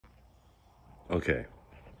Okay,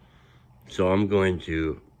 so I'm going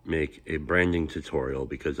to make a branding tutorial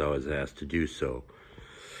because I was asked to do so.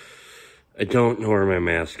 I don't know where my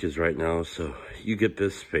mask is right now, so you get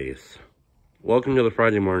this face. Welcome to the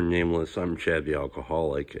Friday Morning Nameless. I'm Chad the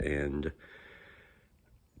Alcoholic, and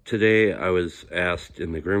today I was asked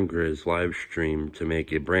in the Grim Grizz live stream to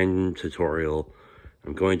make a branding tutorial.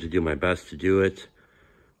 I'm going to do my best to do it,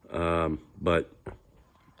 but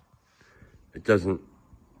it doesn't.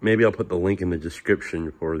 Maybe I'll put the link in the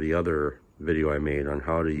description for the other video I made on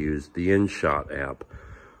how to use the InShot app,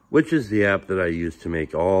 which is the app that I use to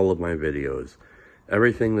make all of my videos.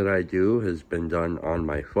 Everything that I do has been done on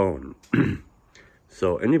my phone.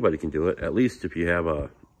 So anybody can do it, at least if you have a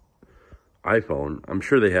iPhone. I'm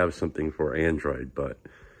sure they have something for Android, but...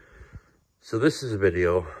 So this is a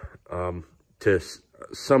video to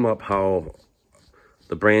sum up how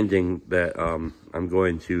the branding that I'm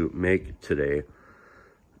going to make today.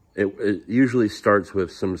 It usually starts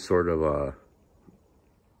with some sort of a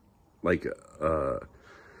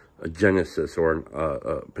genesis or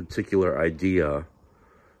a particular idea,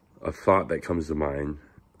 a thought that comes to mind.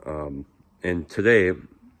 And today,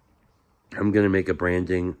 I'm going to make a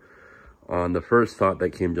branding on the first thought that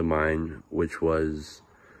came to mind, which was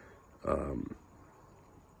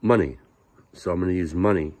money. So I'm going to use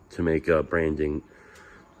money to make a branding,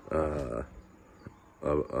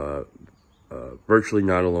 virtually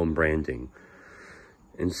not alone branding.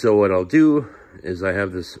 And so what I'll do is I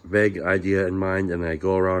have this vague idea in mind, and I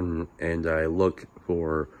go around and I look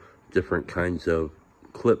for different kinds of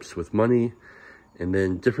clips with money, and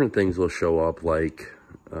then different things will show up, like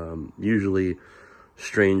usually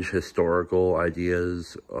strange historical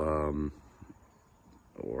ideas or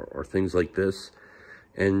things like this.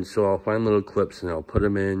 And so I'll find little clips and I'll put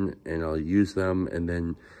them in and I'll use them, and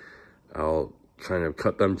then I'll kind of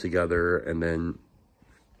cut them together. And then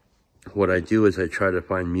what I do is I try to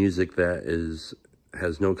find music that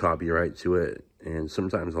has no copyright to it. And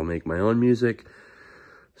sometimes I'll make my own music.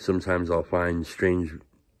 Sometimes I'll find strange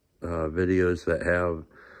videos that have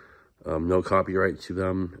no copyright to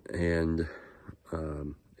them, and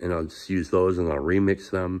I'll just use those and I'll remix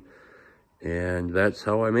them, and that's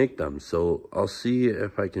how I make them. So I'll see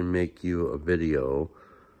if I can make you a video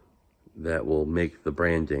that will make the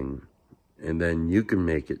branding, and then you can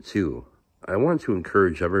make it too. I want to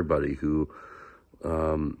encourage everybody who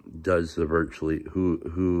does the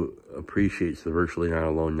who appreciates the Virtually Not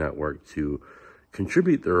Alone Network to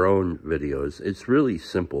contribute their own videos. It's really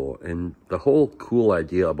simple, and the whole cool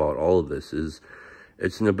idea about all of this is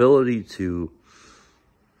it's an ability to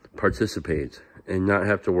participate and not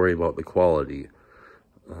have to worry about the quality,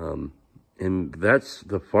 and that's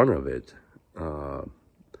the fun of it.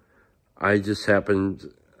 I just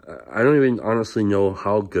happened, I don't even honestly know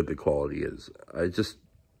how good the quality is. I just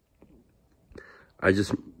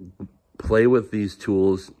play with these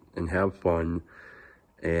tools and have fun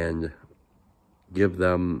and give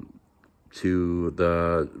them to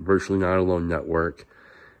the Virtually Not Alone Network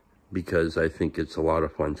because I think it's a lot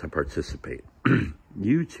of fun to participate.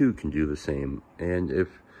 You too can do the same, and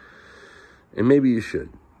maybe you should.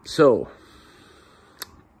 So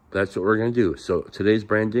that's what we're going to do. So today's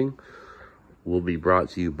branding will be brought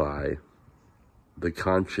to you by the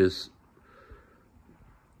conscious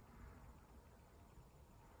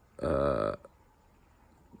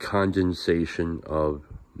condensation of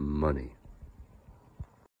money.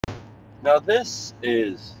 Now this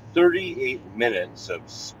is 38 minutes of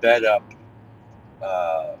sped up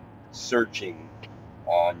searching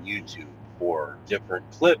on YouTube for different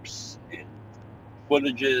clips and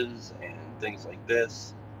footages and things like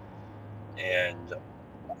this. And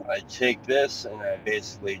I take this and I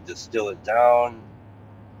basically distill it down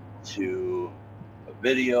to a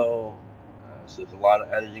video. So there's a lot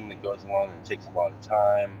of editing that goes along, and it takes a lot of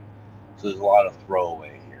time. So there's a lot of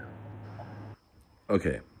throwaway here.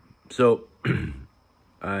 Okay, so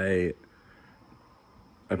I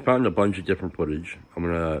found a bunch of different footage. I'm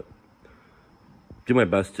gonna do my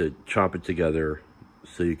best to chop it together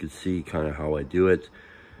so you can see kind of how I do it.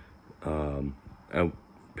 I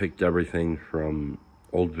picked everything from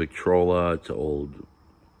old Victrola to old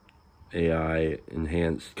AI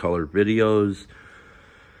enhanced colored videos.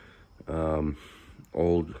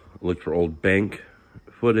 Looked for old bank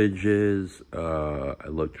footages. I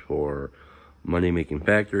looked for money-making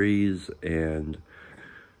factories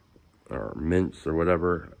or mints or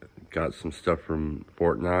whatever. Got some stuff from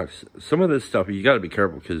Fort Knox. Some of this stuff, you got to be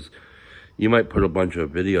careful because you might put a bunch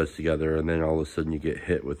of videos together and then all of a sudden you get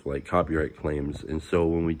hit with like copyright claims. And so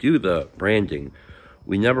when we do the branding,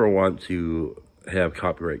 we never want to have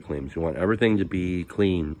copyright claims. We want everything to be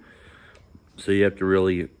clean. So you have to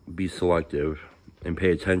really be selective and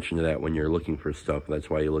pay attention to that when you're looking for stuff. That's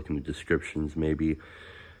why you look in the descriptions maybe.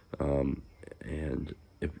 And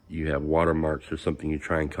if you have watermarks or something, you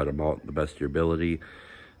try and cut them out the best of your ability.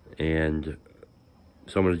 And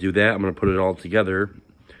so I'm going to do that. I'm going to put it all together.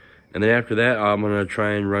 And then after that, I'm going to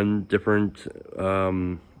try and run different,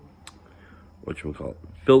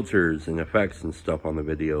 filters and effects and stuff on the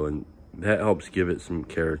video. And that helps give it some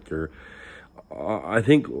character. I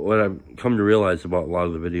think what I've come to realize about a lot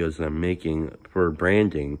of the videos that I'm making for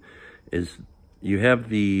branding is you have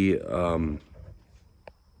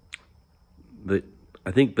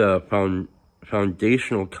I think the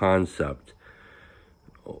foundational concept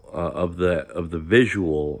of the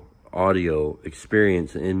visual audio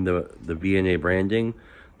experience in the VNA branding,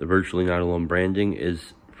 the Virtually Not Alone branding,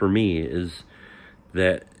 is, for me, is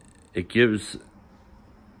that it gives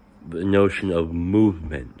the notion of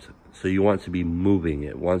movement. So you want to be moving.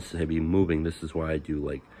 It wants to be moving. This is why I do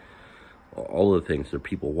like all the things. There are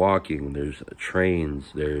people walking, there's trains,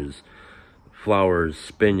 there's flowers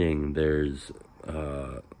spinning, there's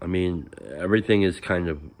I mean, everything is kind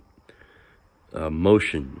of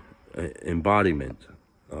motion, embodiment,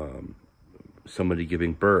 somebody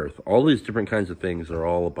giving birth. All these different kinds of things are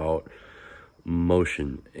all about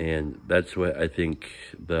motion, and that's what I think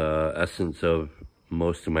the essence of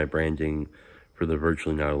most of my branding for the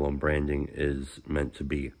Virtually Not Alone branding is meant to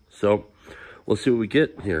be. So we'll see what we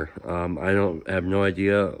get here. I have no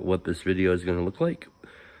idea what this video is going to look like,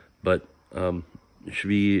 but it should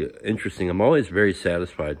be interesting. I'm always very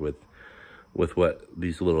satisfied with what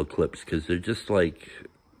these little clips, because they're just like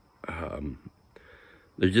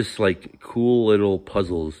cool little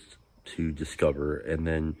puzzles to discover, and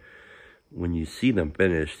then when you see them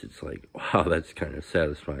finished, it's like, wow, that's kind of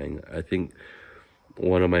satisfying. I think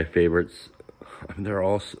one of my favorites, they're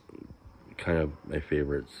all kind of my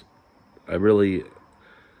favorites. I really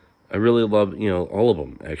love, all of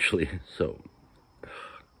them, actually. So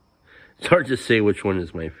it's hard to say which one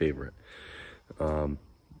is my favorite. But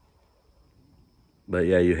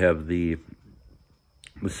yeah, you have the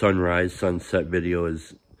sunrise, sunset video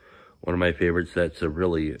is one of my favorites. I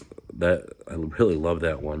really love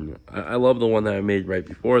that one. I love the one that I made right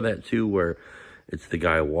before that too, where it's the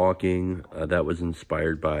guy walking. That was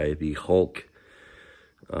inspired by the Hulk,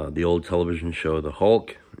 the old television show, The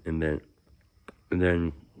Hulk. And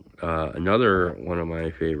then another one of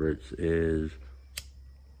my favorites is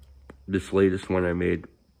this latest one I made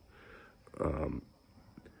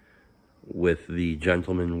with the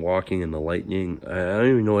gentleman walking and the lightning. I don't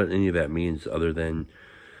even know what any of that means, other than,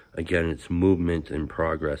 again, it's movement and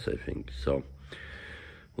progress, I think. So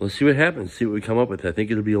let's see what happens, see what we come up with. I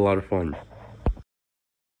think it'll be a lot of fun.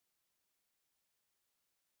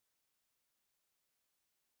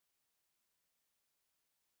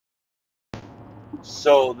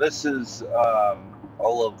 So this is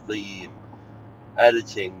all of the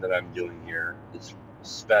editing that I'm doing here. It's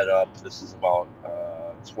sped up. This is about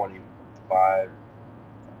 25,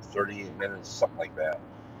 38 minutes, something like that.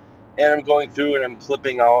 And I'm going through and I'm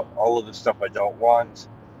clipping out all of the stuff I don't want.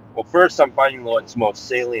 Well, first I'm finding what's most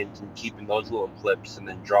salient and keeping those little clips, and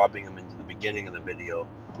then dropping them into the beginning of the video.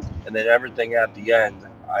 And then everything at the end,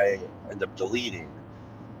 I end up deleting.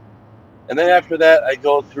 And then after that, I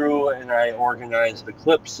go through and I organize the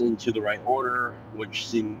clips into the right order, which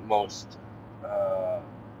seem most,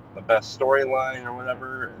 the best storyline or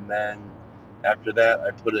whatever. And then after that,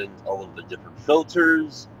 I put in all of the different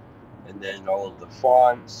filters, and then all of the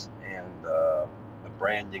fonts, and the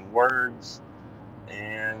branding words.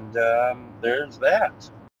 And there's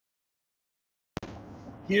that.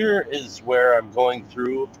 Here is where I'm going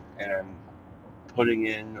through and I'm putting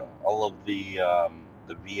in all of the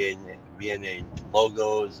VNA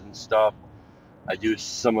logos and stuff. I do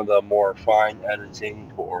some of the more fine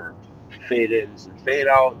editing for fade-ins and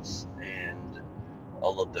fade-outs, and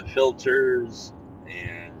all of the filters,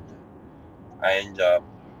 and I end up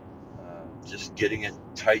just getting it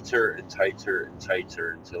tighter and tighter and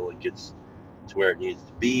tighter until it gets to where it needs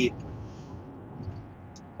to be.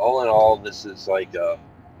 All in all, this is like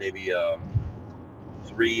maybe a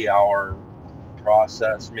 3-hour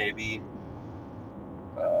process, maybe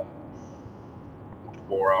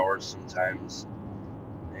 4 hours sometimes.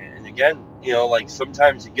 And again, like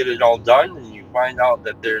sometimes you get it all done and you find out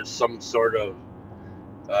that there's some sort of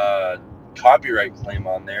copyright claim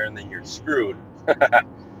on there, and then you're screwed.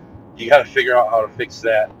 You got to figure out how to fix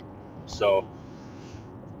that. So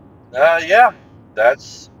yeah,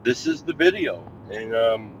 this is the video. And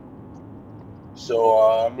so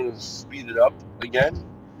I'm going to speed it up again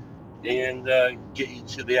and get you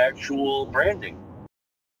to the actual branding.